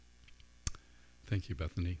Thank you,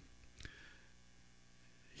 Bethany.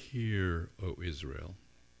 Hear, O Israel,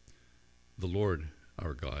 the Lord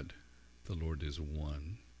our God, the Lord is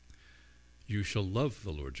one. You shall love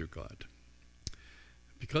the Lord your God.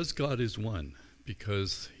 Because God is one,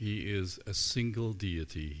 because he is a single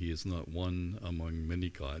deity, he is not one among many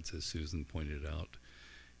gods, as Susan pointed out.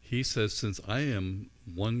 He says, since I am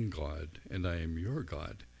one God and I am your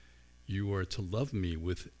God, you are to love me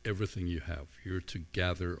with everything you have. You're to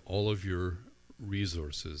gather all of your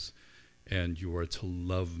resources, and you are to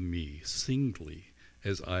love me singly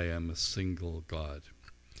as I am a single God.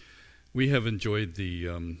 We have enjoyed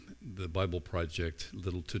the Bible Project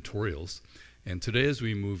little tutorials, and today as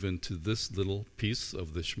we move into this little piece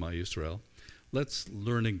of the Shema Yisrael, let's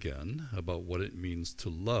learn again about what it means to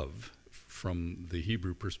love from the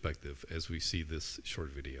Hebrew perspective as we see this short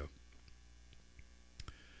video.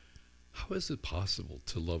 How is it possible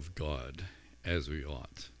to love God as we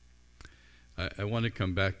ought? I want to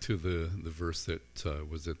come back to the verse that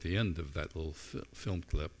was at the end of that little film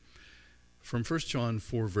clip. From 1 John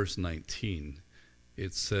 4, verse 19,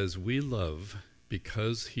 it says, we love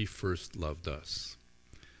because he first loved us.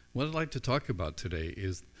 What I'd like to talk about today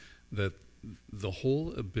is that the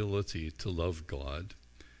whole ability to love God,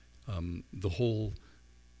 the whole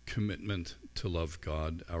commitment to love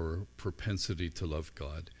God, our propensity to love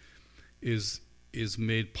God, is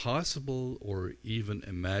made possible or even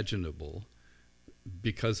imaginable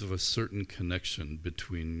because of a certain connection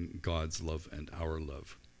between God's love and our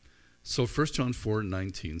love. So 1 John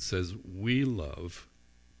 4:19 says, we love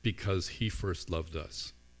because he first loved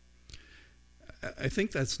us. I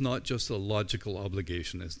think that's not just a logical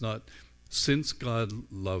obligation. It's not, since God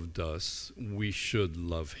loved us, we should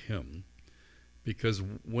love him. Because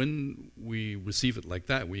when we receive it like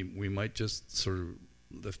that, we might just sort of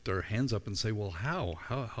lift our hands up and say, well,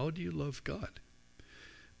 how do you love God?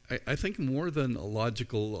 I think more than a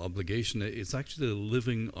logical obligation, it's actually a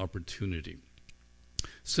living opportunity.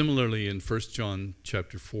 Similarly, in 1 John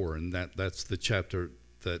chapter 4, and that's the chapter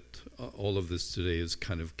that all of this today is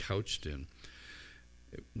kind of couched in,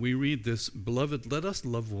 we read this, beloved, let us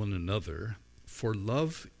love one another, for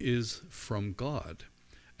love is from God,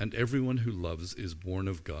 and everyone who loves is born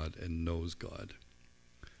of God and knows God.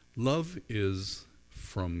 Love is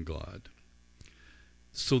from God.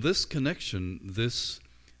 So this connection, this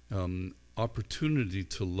opportunity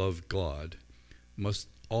to love God must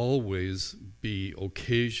always be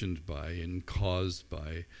occasioned by and caused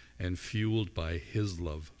by and fueled by his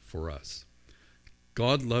love for us.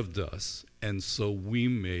 God loved us, and so we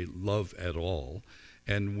may love at all,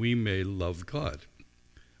 and we may love God.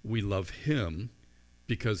 We love him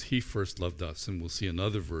because he first loved us, and we'll see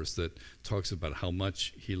another verse that talks about how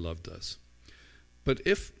much he loved us. But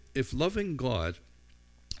if loving God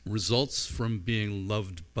results from being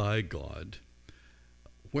loved by God,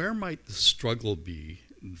 where might the struggle be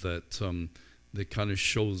that kind of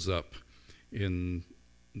shows up in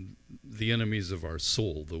the enemies of our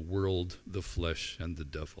soul, the world, the flesh, and the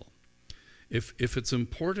devil? If it's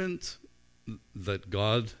important that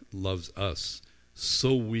God loves us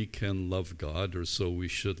so we can love God, or so we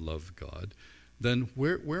should love God, then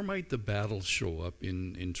where might the battle show up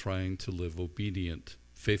in trying to live obedient,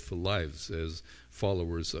 faithful lives as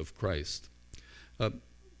followers of Christ?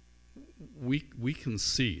 We can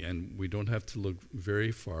see, and we don't have to look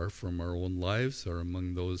very far from our own lives or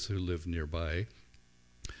among those who live nearby,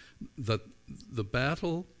 that the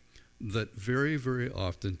battle that very, very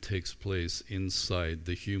often takes place inside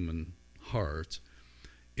the human heart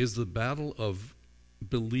is the battle of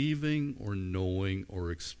believing or knowing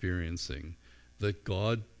or experiencing that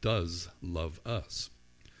God does love us.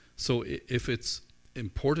 So if it's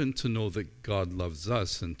important to know that God loves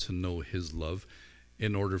us and to know his love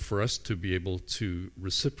in order for us to be able to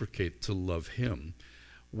reciprocate to love him,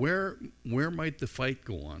 where might the fight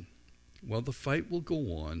go on? Well, the fight will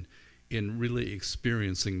go on in really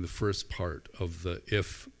experiencing the first part of the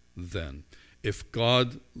if-then. If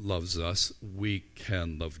God loves us, we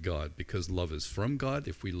can love God, because love is from God.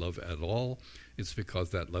 If we love at all, it's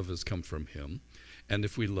because that love has come from him. And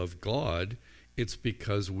if we love God, it's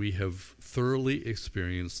because we have thoroughly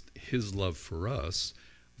experienced his love for us.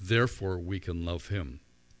 Therefore, we can love him.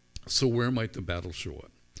 So where might the battle show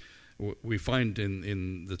up? We find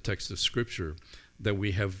in the text of Scripture that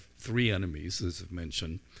we have three enemies, as I've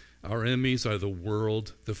mentioned. Our enemies are the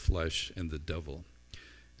world, the flesh, and the devil.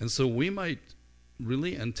 And so we might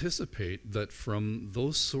really anticipate that from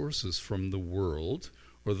those sources, from the world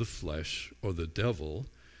or the flesh or the devil,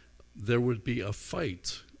 there would be a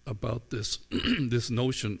fight about this this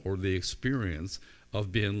notion or the experience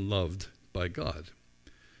of being loved by God.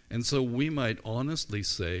 And so we might honestly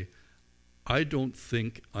say, I don't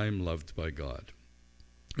think I'm loved by God.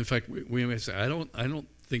 In fact, we may say, I don't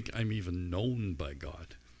think I'm even known by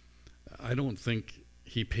God. I don't think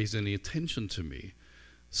he pays any attention to me.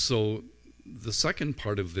 So the second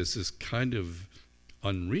part of this is kind of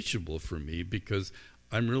unreachable for me, because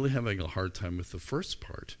I'm really having a hard time with the first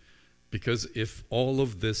part. Because if all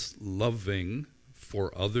of this loving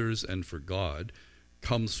for others and for God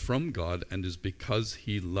comes from God and is because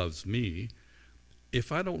he loves me,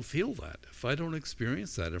 if I don't feel that, if I don't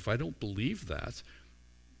experience that, if I don't believe that,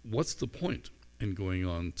 what's the point in going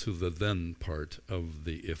on to the then part of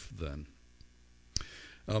the if-then?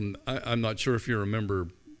 I'm not sure if you remember,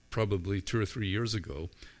 probably 2 or 3 years ago,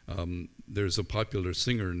 there's a popular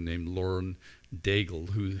singer named Lauren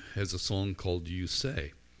Daigle who has a song called You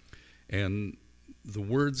Say. And the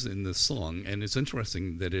words in this song, and it's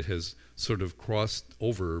interesting that it has sort of crossed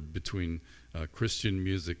over between Christian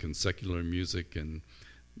music and secular music and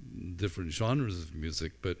different genres of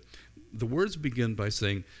music, but the words begin by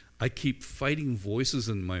saying, I keep fighting voices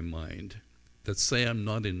in my mind that say I'm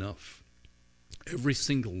not enough. Every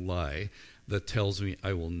single lie that tells me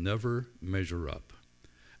I will never measure up.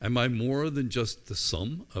 Am I more than just the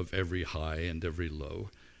sum of every high and every low?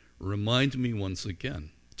 Remind me once again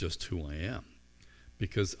just who I am,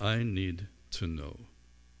 because I need to know.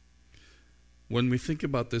 When we think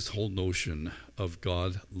about this whole notion of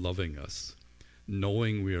God loving us,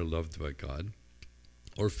 knowing we are loved by God,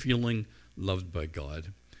 or feeling loved by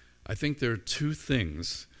God, I think there are two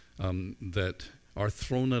things that are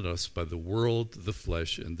thrown at us by the world, the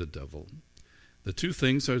flesh, and the devil. The two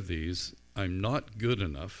things are these: I'm not good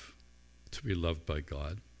enough to be loved by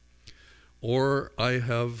God, or I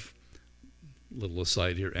have, little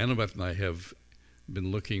aside here, Annabeth and I have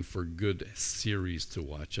been looking for good series to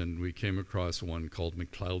watch, and we came across one called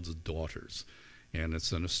McLeod's Daughters, and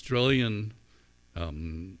it's an Australian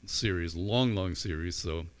series, long series,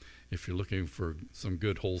 so if you're looking for some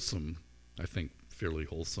good, wholesome, I think fairly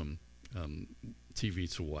wholesome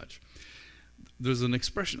TV to watch, there's an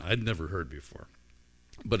expression I'd never heard before,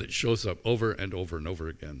 but it shows up over and over and over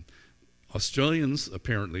again. Australians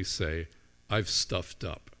apparently say, I've stuffed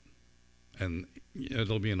up. And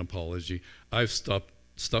it'll be an apology. I've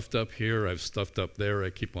stuffed up here, I've stuffed up there, I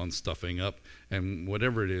keep on stuffing up. And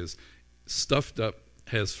whatever it is, stuffed up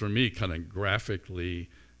has for me kind of graphically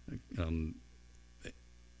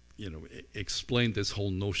explained this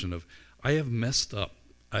whole notion of, I have messed up,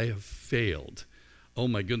 I have failed. Oh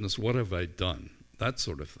my goodness, what have I done? That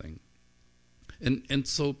sort of thing. And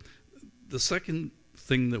so the second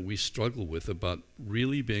thing that we struggle with about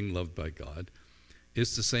really being loved by God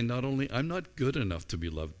is to say, not only I'm not good enough to be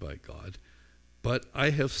loved by God, but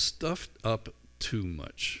I have stuffed up too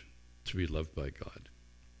much to be loved by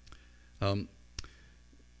God.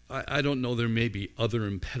 I don't know, there may be other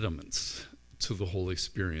impediments to the whole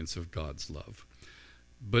experience of God's love.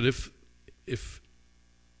 But if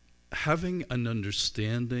having an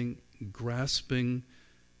understanding, grasping,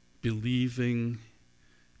 believing,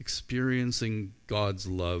 experiencing God's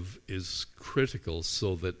love is critical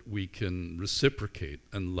so that we can reciprocate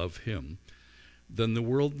and love him, then the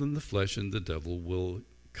world and the flesh and the devil will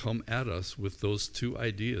come at us with those two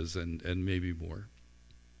ideas and maybe more.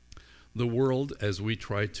 The world, as we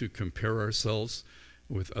try to compare ourselves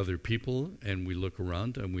with other people and we look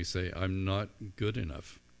around and we say, I'm not good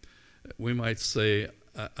enough. We might say,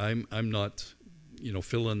 I'm not,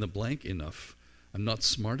 fill in the blank enough. I'm not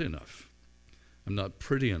smart enough. I'm not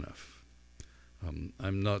pretty enough.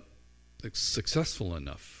 I'm not successful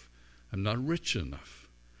enough. I'm not rich enough.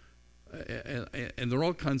 And there are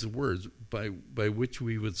all kinds of words by which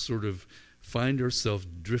we would sort of find ourselves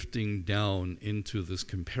drifting down into this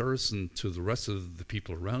comparison to the rest of the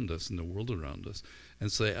people around us and the world around us,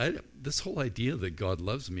 and say, this whole idea that God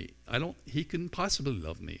loves me, he couldn't possibly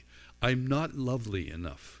love me. I'm not lovely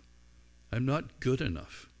enough. I'm not good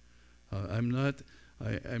enough. I'm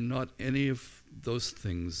not any of those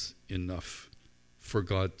things enough for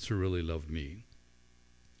God to really love me.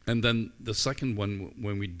 And then the second one,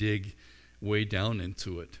 when we dig way down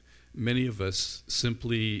into it, many of us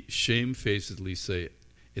simply shamefacedly say,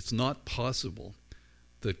 it's not possible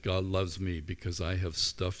that God loves me because I have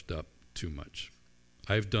stuffed up too much.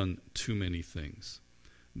 I've done too many things.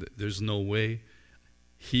 There's no way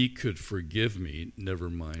he could forgive me, never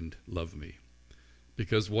mind love me,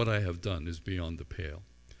 because what I have done is beyond the pale.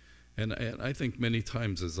 And I think many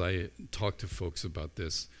times as I talk to folks about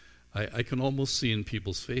this, I can almost see in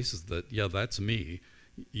people's faces that, yeah, that's me.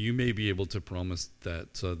 You may be able to promise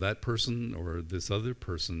that that person or this other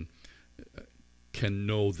person can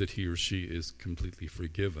know that he or she is completely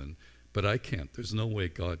forgiven, but I can't. There's no way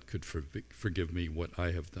God could forgive me what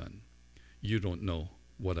I have done. you don't know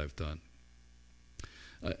what I've done.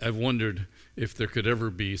 I've wondered if there could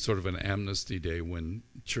ever be sort of an amnesty day when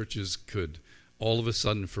churches could all of a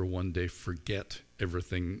sudden for one day forget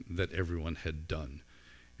everything that everyone had done,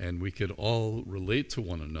 and we could all relate to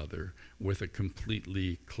one another with a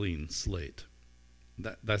completely clean slate.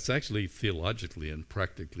 That's actually theologically and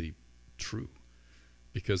practically true,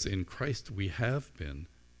 because in Christ we have been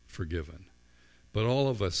forgiven. But all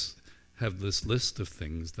of us have this list of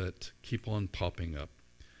things that keep on popping up,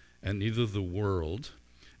 and either the world,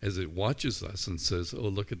 as it watches us and says, oh,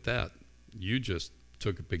 look at that, you just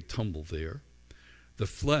took a big tumble there. The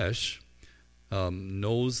flesh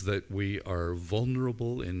knows that we are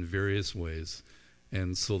vulnerable in various ways,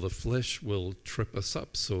 and so the flesh will trip us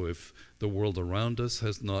up. So if the world around us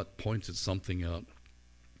has not pointed something out,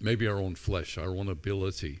 maybe our own flesh, our own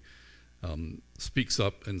ability, speaks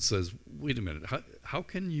up and says, wait a minute, how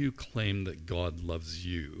can you claim that God loves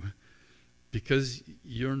you? Because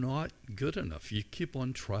you're not good enough. You keep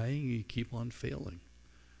on trying, you keep on failing.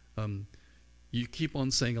 You keep on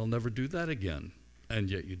saying, I'll never do that again, and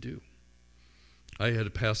yet you do. I had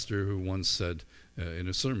a pastor who once said in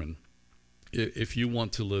a sermon, if you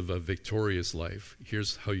want to live a victorious life,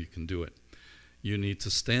 here's how you can do it. You need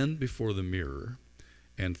to stand before the mirror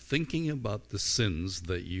and thinking about the sins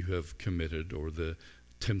that you have committed, or the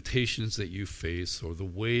temptations that you face, or the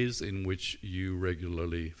ways in which you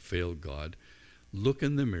regularly fail God, look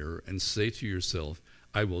in the mirror and say to yourself,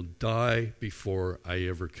 I will die before I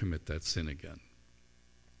ever commit that sin again.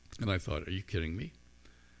 And I thought, are you kidding me?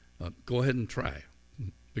 Go ahead and try,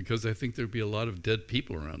 because I think there'd be a lot of dead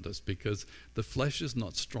people around us, because the flesh is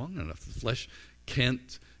not strong enough. The flesh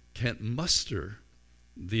can't muster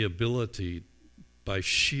the ability by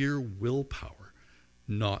sheer willpower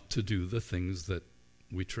not to do the things that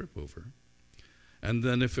we trip over. And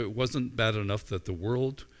then if it wasn't bad enough that the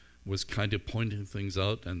world was kind of pointing things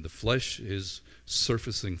out and the flesh is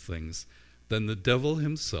surfacing things, then the devil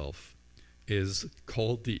himself is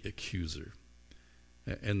called the accuser.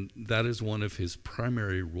 And that is one of his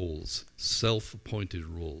primary roles, self-appointed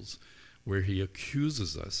roles, where he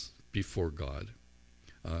accuses us before God.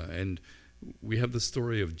 And we have the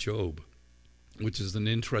story of Job, which is an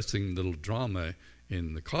interesting little drama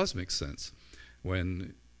in the cosmic sense.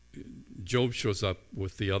 When Job shows up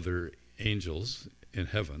with the other angels in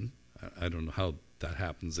heaven, I don't know how that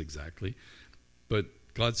happens exactly, but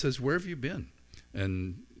God says, where have you been?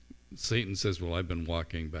 And Satan says, well, I've been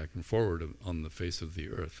walking back and forward on the face of the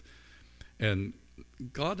earth. And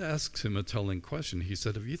God asks him a telling question. He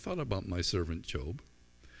said, have you thought about my servant Job?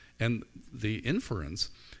 And the inference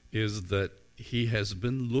is that he has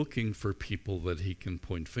been looking for people that he can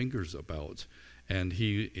point fingers about. And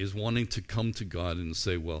he is wanting to come to God and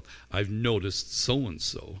say, well, I've noticed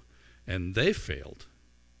so-and-so, and they failed,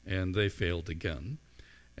 and they failed again.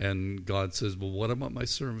 And God says, well, what about my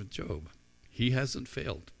servant Job? He hasn't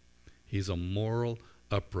failed. He's a moral,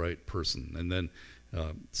 upright person. And then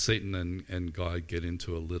Satan and God get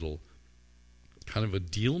into a little kind of a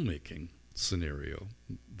deal-making scenario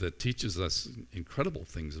that teaches us incredible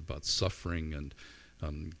things about suffering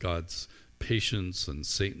and God's patience and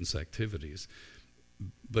Satan's activities.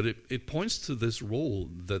 But it points to this role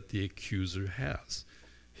that the accuser has.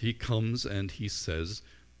 He comes and he says,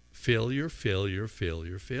 failure, failure,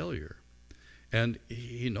 failure, failure. And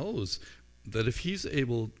he knows that if he's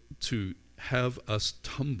able to have us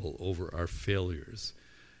tumble over our failures,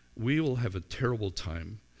 we will have a terrible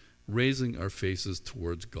time raising our faces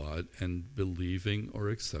towards God and believing or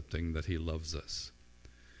accepting that he loves us.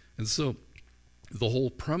 And so the whole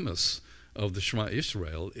premise of the Shema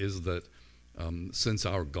Israel is that since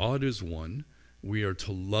our God is one, we are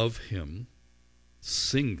to love him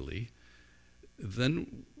singly.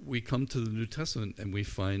 Then we come to the New Testament and we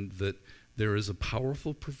find that there is a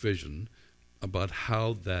powerful provision about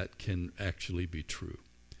how that can actually be true.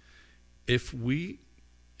 If we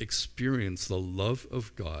experience the love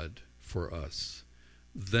of God for us,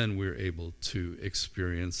 then we're able to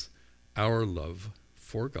experience our love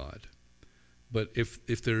for God. But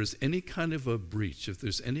if there is any kind of a breach, if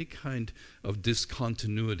there's any kind of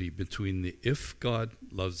discontinuity between the if God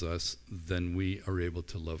loves us, then we are able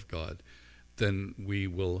to love God, then we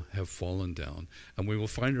will have fallen down. And we will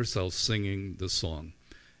find ourselves singing the song,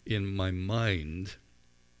 in my mind,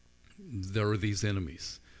 there are these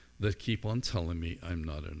enemies that keep on telling me I'm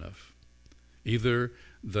not enough. Either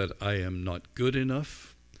that I am not good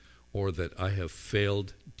enough, or that I have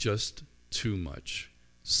failed just too much,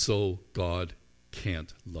 so God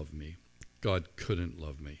can't love me. God couldn't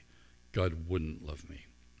love me. God wouldn't love me.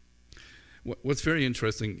 What's very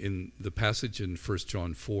interesting in the passage in 1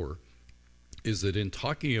 John 4 is that in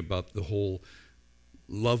talking about the whole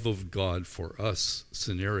love of God for us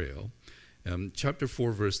scenario, chapter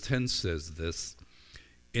 4, verse 10 says this: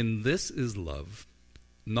 "In this is love,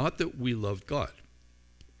 not that we loved God."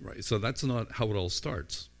 Right? So that's not how it all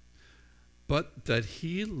starts. "But that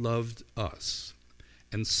he loved us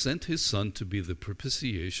and sent his Son to be the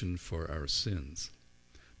propitiation for our sins."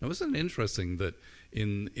 Now, isn't it interesting that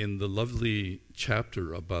in the lovely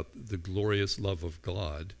chapter about the glorious love of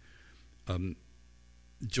God,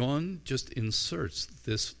 John just inserts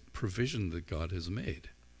this provision that God has made.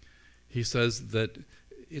 He says that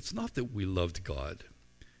it's not that we loved God,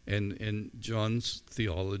 and John's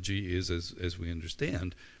theology is, as we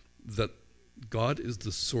understand, that God is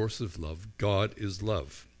the source of love. God is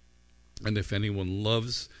love. And if anyone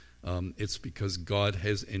loves, it's because God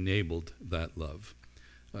has enabled that love.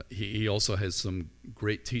 He also has some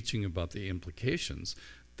great teaching about the implications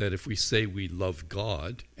that if we say we love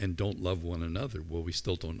God and don't love one another, well, we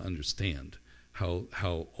still don't understand how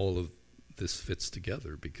all of this fits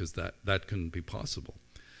together, because that couldn't be possible.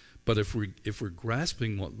 But if we're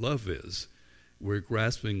grasping what love is, we're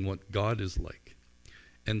grasping what God is like.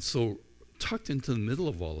 And so tucked into the middle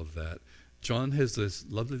of all of that, John has this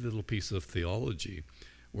lovely little piece of theology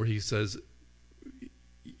where he says,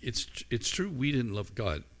 it's true we didn't love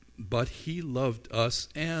God, but he loved us,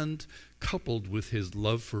 and coupled with his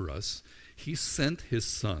love for us, he sent his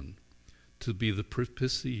Son to be the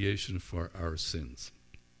propitiation for our sins.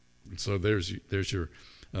 And so there's your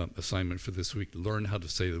assignment for this week. Learn how to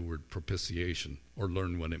say the word propitiation, or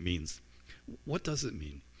learn what it means. What does it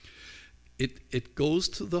mean? It goes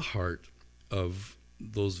to the heart of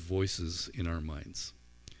those voices in our minds.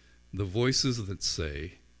 The voices that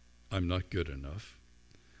say, I'm not good enough.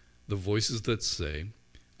 The voices that say,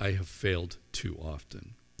 I have failed too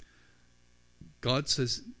often. God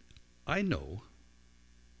says, I know,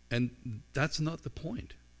 and that's not the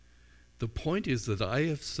point. The point is that I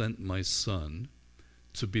have sent my Son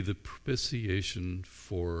to be the propitiation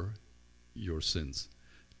for your sins.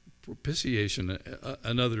 Propitiation,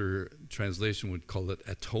 another translation would call it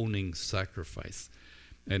atoning sacrifice.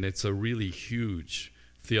 And it's a really huge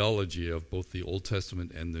theology of both the Old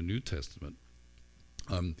Testament and the New Testament.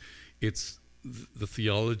 It's the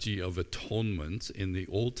theology of atonement in the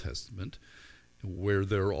Old Testament, where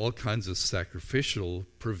there are all kinds of sacrificial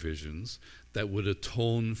provisions that would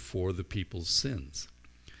atone for the people's sins.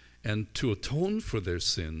 And to atone for their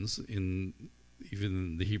sins, even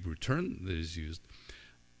in the Hebrew term that is used,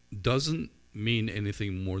 doesn't mean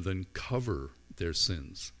anything more than cover their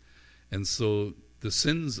sins. And so the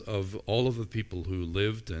sins of all of the people who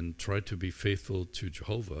lived and tried to be faithful to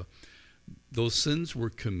Jehovah, those sins were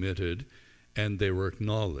committed, and they were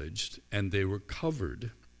acknowledged, and they were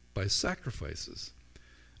covered by sacrifices.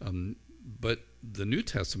 But the New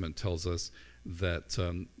Testament tells us that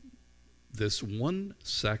this one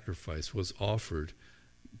sacrifice was offered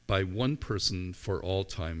by one person for all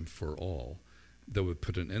time, for all, that would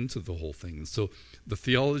put an end to the whole thing. And so the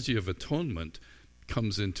theology of atonement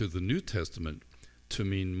comes into the New Testament to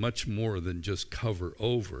mean much more than just cover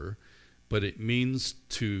over, but it means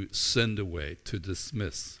to send away, to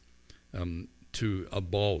dismiss, to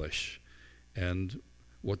abolish. And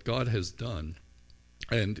what God has done,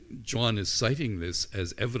 and John is citing this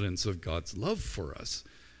as evidence of God's love for us,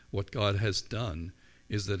 what God has done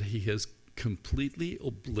is that he has completely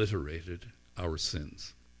obliterated our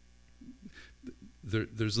sins.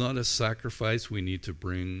 There's not a sacrifice we need to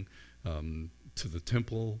bring to the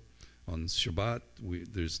temple on Shabbat.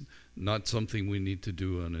 There's not something we need to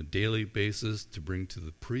do on a daily basis to bring to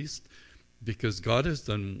the priest, because God has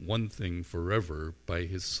done one thing forever by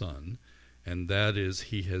his Son, and that is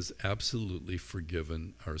he has absolutely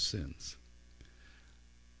forgiven our sins.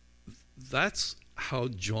 That's how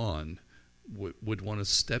John would want to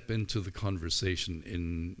step into the conversation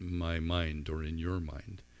in my mind or in your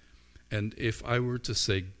mind. And if I were to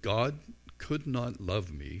say, God could not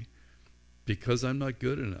love me because I'm not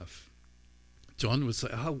good enough, John would say,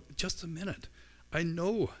 oh, just a minute. I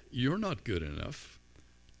know you're not good enough.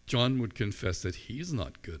 John would confess that he's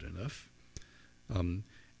not good enough.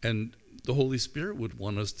 And the Holy Spirit would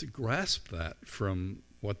want us to grasp that from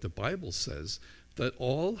what the Bible says, that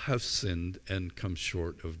all have sinned and come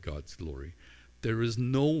short of God's glory. There is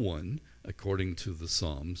no one, according to the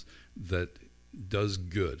Psalms, that does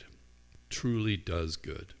good, truly does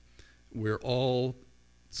good. We're all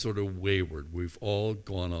sort of wayward. We've all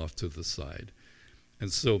gone off to the side.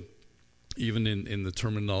 And so even in the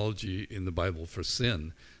terminology in the Bible for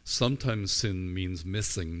sin, sometimes sin means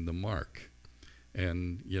missing the mark.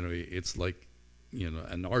 And, it's like,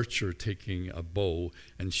 an archer taking a bow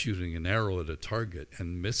and shooting an arrow at a target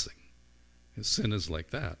and missing. Sin is like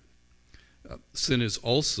that. Sin is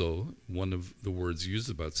also, one of the words used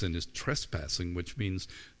about sin is trespassing, which means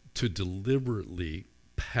to deliberately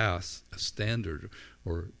pass a standard,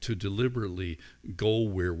 or to deliberately go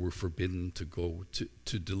where we're forbidden to go,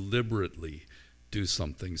 to deliberately do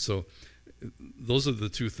something. So those are the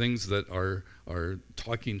two things that are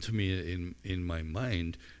talking to me in my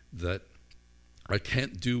mind, that I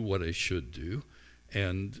can't do what I should do,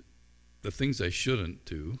 and the things I shouldn't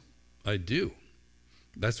do, I do.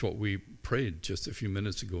 That's what we prayed just a few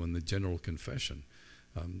minutes ago in the general confession.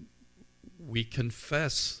 We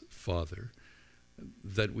confess, Father,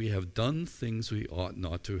 that we have done things we ought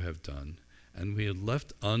not to have done, and we have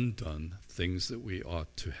left undone things that we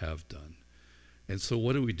ought to have done. And so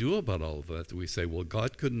what do we do about all of that? We say, well,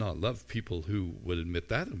 God could not love people who would admit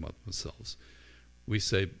that about themselves. We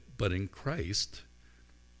say, but in Christ,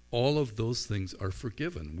 all of those things are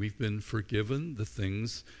forgiven. We've been forgiven the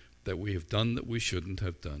things that we have done that we shouldn't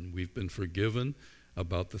have done. We've been forgiven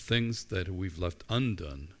about the things that we've left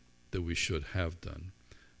undone that we should have done.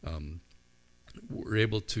 We're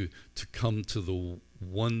able to come to the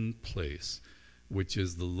one place, which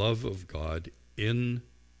is the love of God in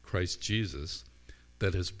Christ Jesus,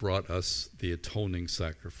 that has brought us the atoning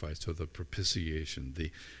sacrifice, or the propitiation,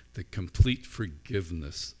 the complete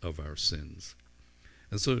forgiveness of our sins.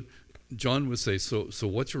 And so John would say, so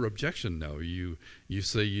what's your objection now? You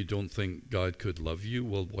say you don't think God could love you?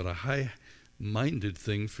 Well, what a high-minded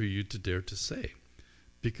thing for you to dare to say.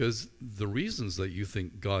 Because the reasons that you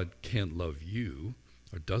think God can't love you,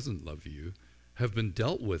 or doesn't love you, have been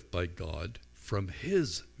dealt with by God from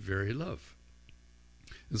his very love.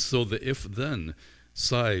 And so the if-then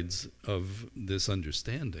sides of this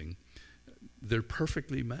understanding, they're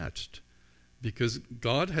perfectly matched. Because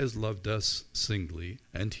God has loved us singly,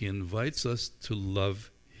 and he invites us to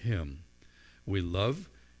love him. We love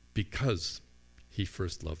because he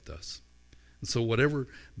first loved us. And so whatever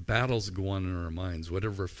battles go on in our minds,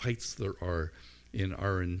 whatever fights there are in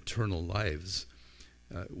our internal lives,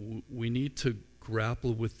 we need to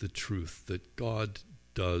grapple with the truth that God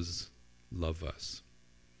does love us.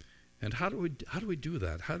 And how do we do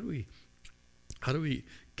that? How do we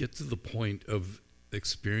get to the point of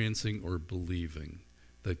experiencing or believing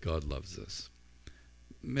that God loves us?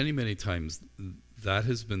 Many, many times that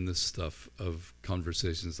has been the stuff of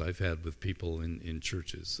conversations I've had with people in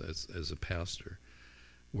churches as a pastor,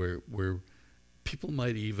 where people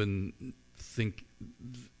might even think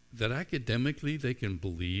that academically they can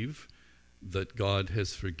believe that God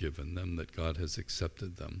has forgiven them, that God has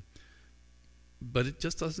accepted them, but it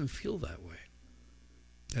just doesn't feel that way.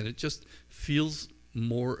 And it just feels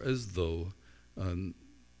more as though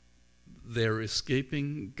they're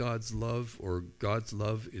escaping God's love, or God's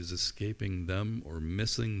love is escaping them or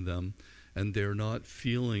missing them, and they're not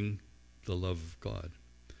feeling the love of God.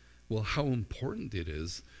 Well, how important it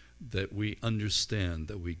is that we understand,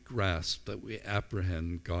 that we grasp, that we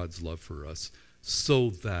apprehend God's love for us so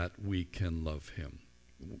that we can love him.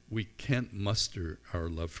 We can't muster our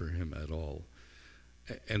love for him at all.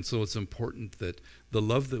 And so it's important that the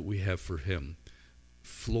love that we have for him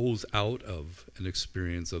flows out of an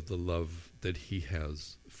experience of the love that he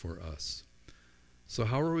has for us. So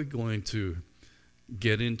how are we going to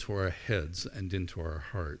get into our heads and into our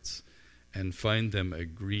hearts and find them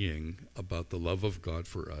agreeing about the love of God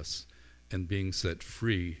for us and being set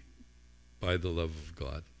free by the love of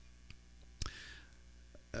God?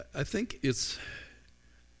 I think it's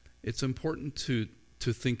important to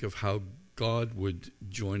think of how God would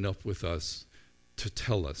join up with us to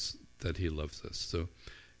tell us that he loves us. So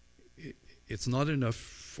it's not enough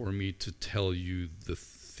for me to tell you the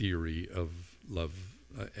theory of love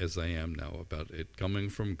as I am now, about it coming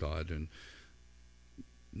from God and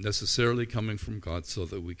necessarily coming from God so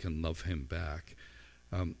that we can love him back.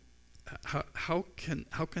 How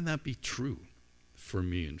can that be true for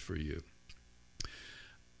me and for you?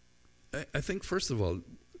 I think, first of all,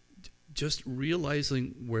 just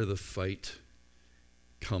realizing where the fight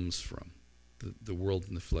comes from, the world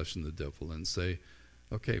and the flesh and the devil, and say,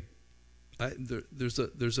 okay,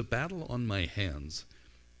 there's a battle on my hands.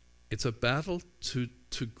 It's a battle to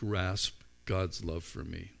grasp God's love for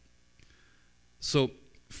me. So,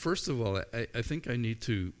 first of all, I think I need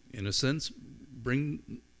to, in a sense,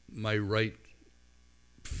 bring my right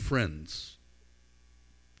friends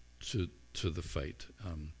to the fight.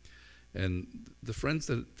 And the friends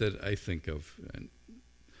that I think of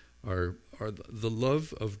are the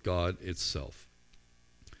love of God itself.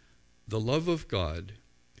 The love of God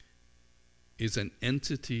is an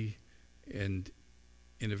entity, and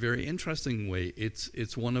in a very interesting way,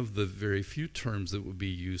 it's one of the very few terms that would be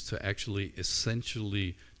used to actually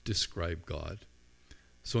essentially describe God.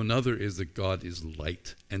 So another is that God is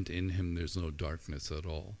light, and in him there's no darkness at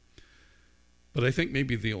all. But I think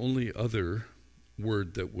maybe the only other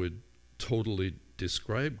word that would totally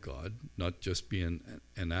describe God, not just be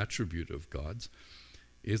an attribute of God's,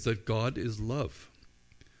 is that God is love.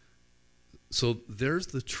 So there's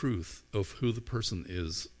the truth of who the person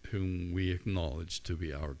is whom we acknowledge to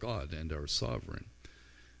be our God and our sovereign.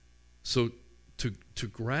 So to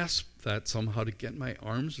grasp that somehow, to get my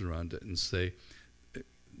arms around it and say,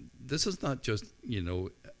 this is not just,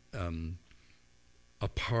 a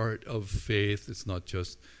part of faith. It's not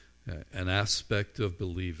just an aspect of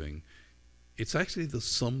believing. It's actually the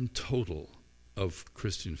sum total of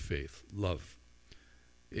Christian faith, love.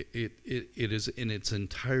 It is in its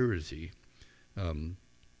entirety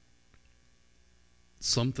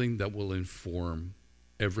something that will inform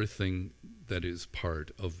everything that is part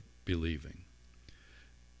of believing.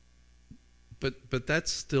 But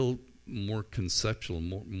that's still more conceptual,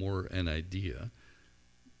 more an idea.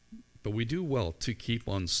 But we do well to keep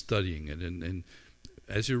on studying it. And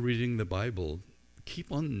as you're reading the Bible,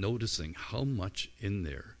 keep on noticing how much in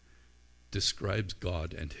there describes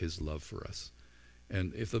God and his love for us.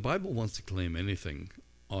 And if the Bible wants to claim anything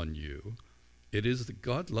on you, it is that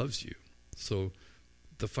God loves you. So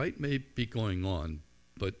the fight may be going on,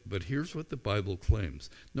 but here's what the Bible claims.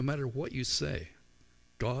 No matter what you say,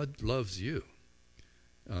 God loves you.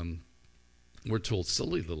 We're told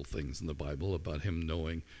silly little things in the Bible about him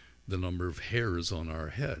knowing the number of hairs on our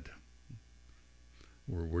head.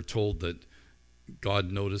 We're told that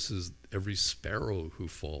God notices every sparrow who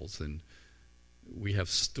falls, and we have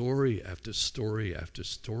story after story after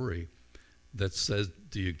story that says,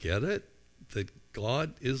 do you get it? That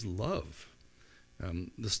God is love.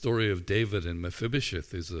 The story of David and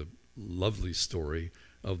Mephibosheth is a lovely story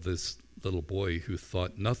of this little boy who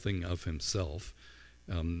thought nothing of himself,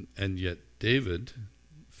 and yet David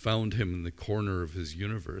found him in the corner of his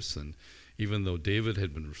universe. And even though David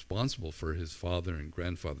had been responsible for his father and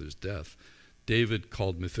grandfather's death, David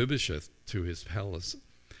called Mephibosheth to his palace,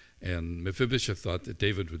 and Mephibosheth thought that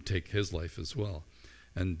David would take his life as well.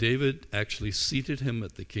 And David actually seated him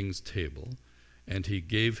at the king's table, and he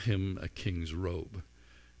gave him a king's robe.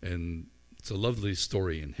 And it's a lovely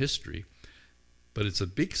story in history, but it's a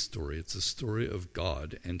big story. It's a story of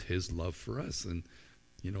God and his love for us. And,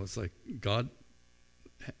 it's like God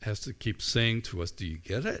has to keep saying to us, do you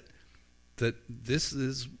get it? That this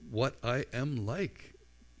is what I am like.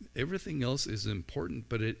 Everything else is important,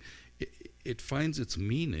 but it finds its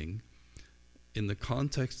meaning in the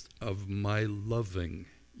context of my loving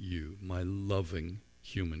you, my loving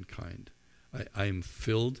humankind. I am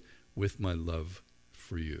filled with my love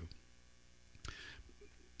for you.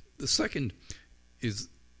 The second is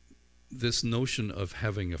this notion of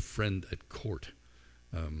having a friend at court.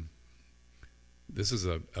 This is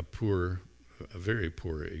a very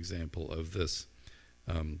poor example of this.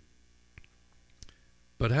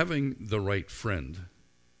 But having the right friend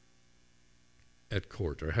at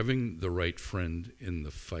court, or having the right friend in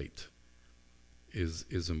the fight,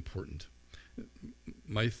 is important.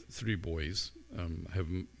 My three boys have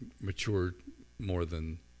matured more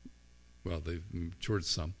than, they've matured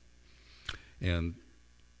some. And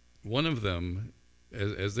one of them,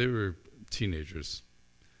 as they were teenagers,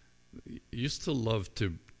 used to love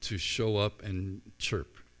to show up and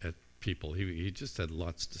chirp at people. He just had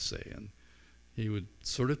lots to say, and he would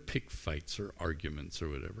sort of pick fights or arguments or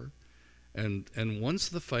whatever. And once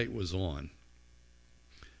the fight was on,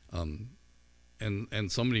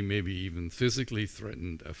 and somebody maybe even physically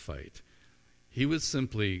threatened a fight, he would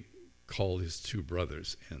simply call his two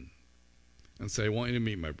brothers in and say, I want you to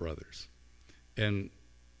meet my brothers. And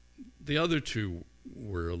the other two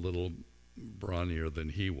were a little brawnier than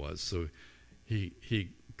he was, so he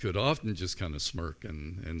could often just kind of smirk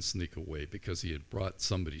and sneak away because he had brought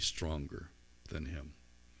somebody stronger than him.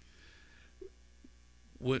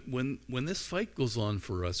 When this fight goes on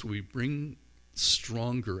for us, we bring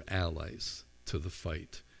stronger allies to the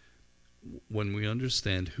fight when we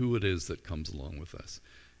understand who it is that comes along with us.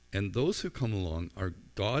 And those who come along are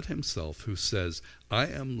God himself, who says, I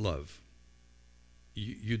am love.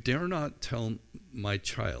 You dare not tell my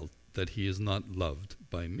child that he is not loved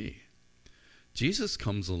by me. Jesus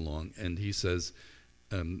comes along and he says,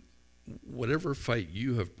 whatever fight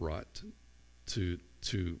you have brought to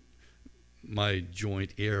my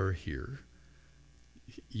joint heir here,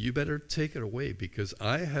 you better take it away, because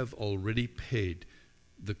I have already paid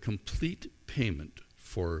the complete payment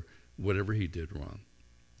for whatever he did wrong.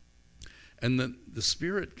 And then the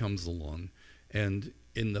Spirit comes along, and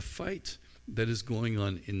in the fight that is going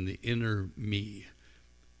on in the inner me,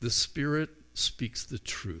 the Spirit speaks the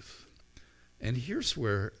truth. And here's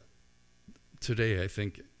where today I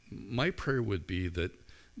think my prayer would be that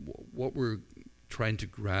what we're trying to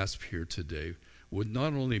grasp here today would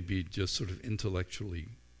not only be just sort of intellectually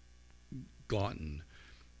gotten,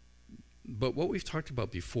 but what we've talked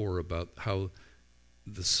about before about how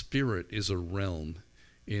the Spirit is a realm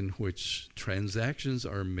in which transactions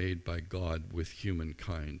are made by God with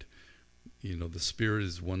humankind. You know, the Spirit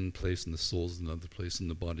is one place and the soul is another place and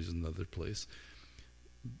the body is another place.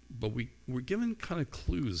 But we're given kind of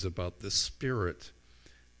clues about the Spirit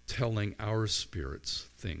telling our spirits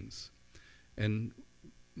things. And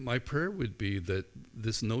my prayer would be that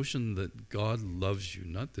this notion that God loves you,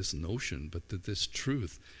 not this notion, but that this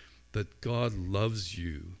truth, that God loves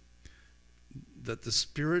you, that the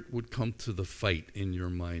Spirit would come to the fight in your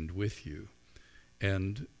mind with you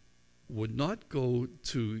and would not go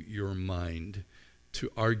to your mind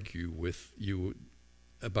to argue with you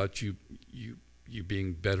about you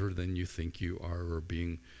being better than you think you are or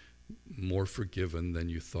being more forgiven than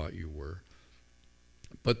you thought you were.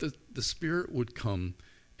 But the Spirit would come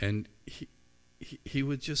and he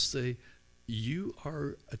would just say, you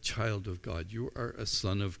are a child of God. You are a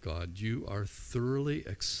son of God. You are thoroughly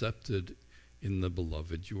accepted in the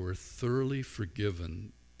beloved. You are thoroughly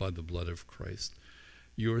forgiven by the blood of Christ.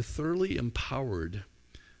 You are thoroughly empowered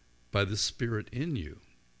by the Spirit in you.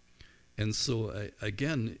 And so,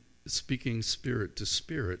 again, speaking spirit to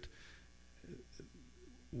spirit,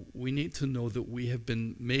 we need to know that we have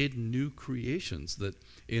been made new creations, that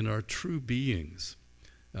in our true beings,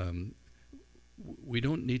 we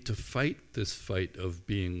don't need to fight this fight of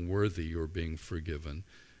being worthy or being forgiven.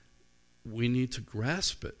 We need to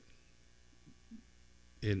grasp it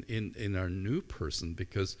in our new person,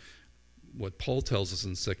 because what Paul tells us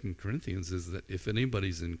in 2 Corinthians is that if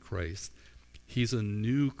anybody's in Christ, he's a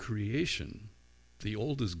new creation. The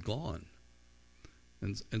old is gone.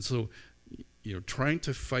 And so, you know, trying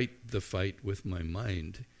to fight the fight with my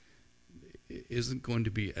mind isn't going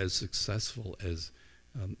to be as successful as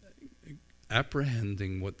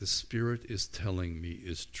apprehending what the Spirit is telling me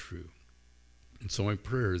is true. And so my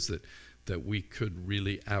prayer is that we could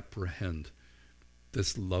really apprehend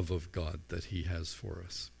this love of God that he has for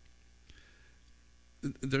us.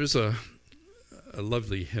 There's a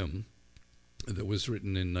lovely hymn that was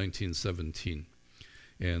written in 1917,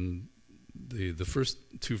 and the first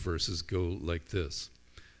two verses go like this.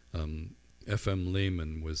 F.M.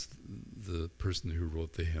 Lehman was the person who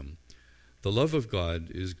wrote the hymn. The love of God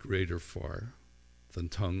is greater far than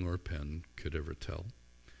tongue or pen could ever tell.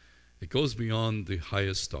 It goes beyond the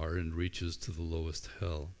highest star and reaches to the lowest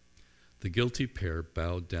hell. The guilty pair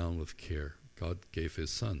bowed down with care. God gave his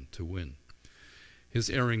son to win. His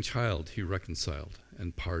erring child he reconciled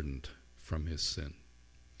and pardoned from his sin.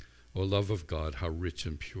 O love of God, how rich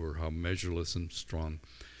and pure, how measureless and strong,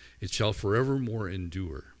 it shall forevermore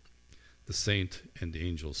endure, the saint and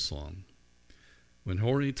angel's song. When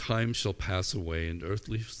hoary time shall pass away and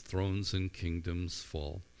earthly thrones and kingdoms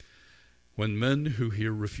fall, when men who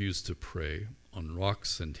here refuse to pray on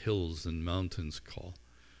rocks and hills and mountains call,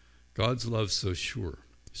 God's love so sure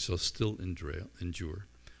shall still endure,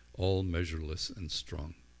 all measureless and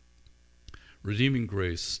strong. Redeeming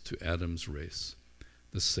grace to Adam's race,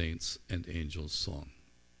 the saints and angels' song.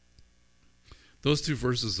 Those two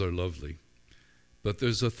verses are lovely, but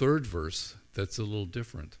there's a third verse that's a little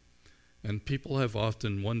different. And people have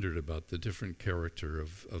often wondered about the different character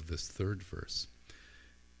of this third verse.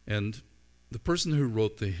 And the person who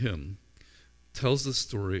wrote the hymn tells the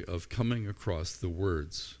story of coming across the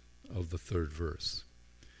words of the third verse.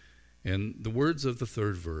 And the words of the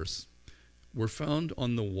third verse were found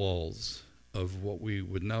on the walls of what we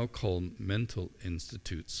would now call mental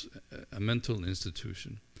institutes, a mental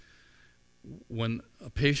institution. When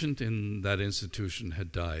a patient in that institution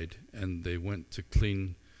had died and they went to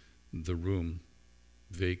clean the room,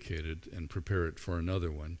 vacated, and prepare it for another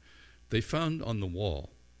one, they found on the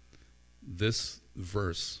wall this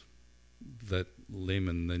verse that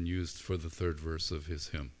Lehman then used for the third verse of his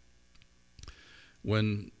hymn.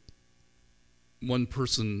 When one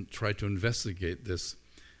person tried to investigate this,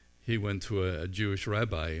 he went to a Jewish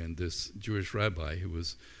rabbi, and this Jewish rabbi, who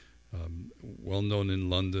was well known in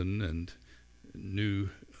London and knew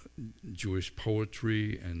Jewish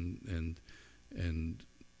poetry and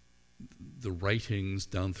the writings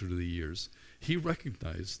down through the years, he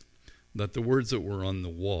recognized that the words that were on the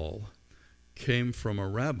wall came from a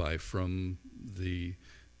rabbi from the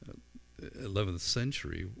 11th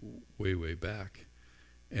century, way back.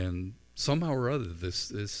 And somehow or other,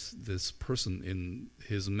 this person, in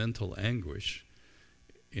his mental anguish,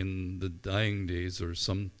 in the dying days or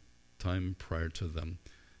some time prior to them,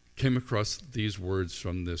 came across these words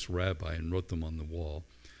from this rabbi and wrote them on the wall.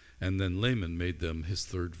 And then Layman made them his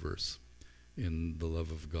third verse in the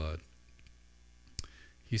love of God.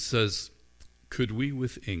 He says, could we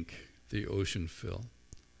with ink the ocean fill,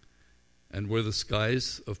 and were the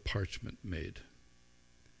skies of parchment made,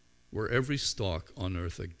 were every stalk on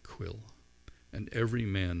earth a quill, and every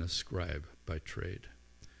man a scribe by trade,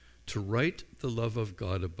 to write the love of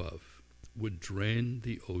God above would drain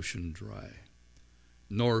the ocean dry,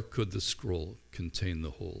 nor could the scroll contain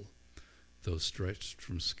the whole, though stretched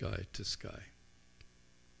from sky to sky.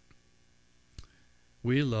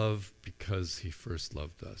 We love because he first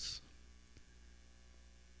loved us.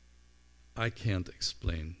 I can't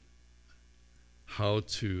explain how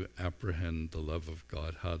to apprehend the love of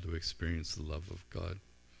God, how to experience the love of God.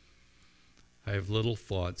 I have little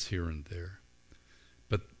thoughts here and there,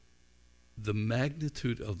 but the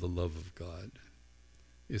magnitude of the love of God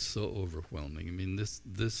is so overwhelming. I mean,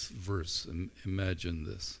 this verse, imagine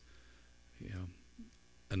this,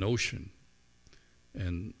 an ocean,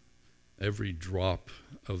 and every drop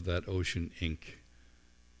of that ocean ink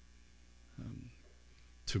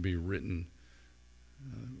to be written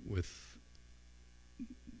with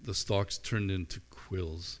the stalks turned into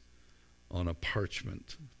quills on a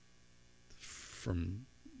parchment from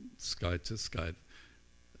sky to sky.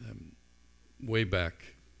 Way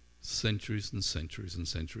back, centuries and centuries and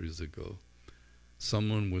centuries ago,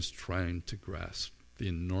 someone was trying to grasp the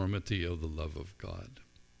enormity of the love of God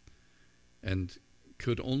and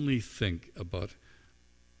could only think about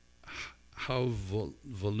how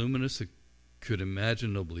voluminous it could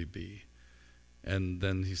imaginably be. And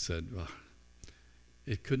then he said, well,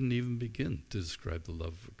 it couldn't even begin to describe the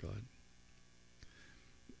love of God.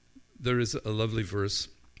 There is a lovely verse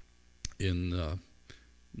in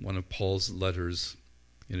one of Paul's letters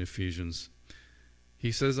in Ephesians.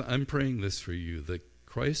 He says, I'm praying this for you, that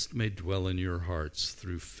Christ may dwell in your hearts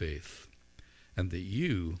through faith, and that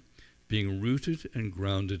you, being rooted and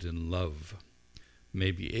grounded in love,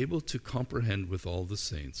 may be able to comprehend with all the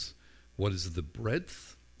saints what is the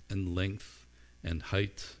breadth and length and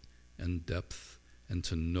height and depth, and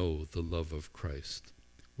to know the love of Christ,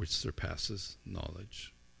 which surpasses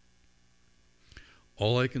knowledge.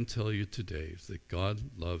 All I can tell you today is that God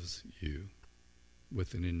loves you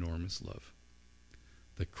with an enormous love,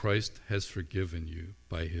 that Christ has forgiven you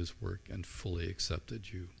by his work and fully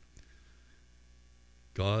accepted you.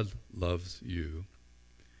 God loves you,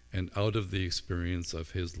 and out of the experience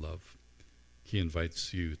of his love, he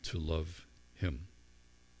invites you to love him.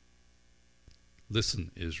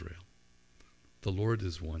 Listen, Israel, the Lord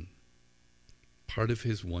is one. Part of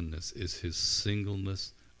his oneness is his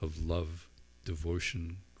singleness of love,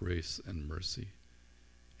 devotion, grace, and mercy.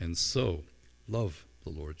 And so, love the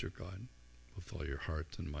Lord your God with all your heart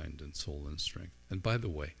and mind and soul and strength. And by the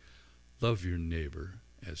way, love your neighbor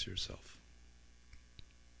as yourself.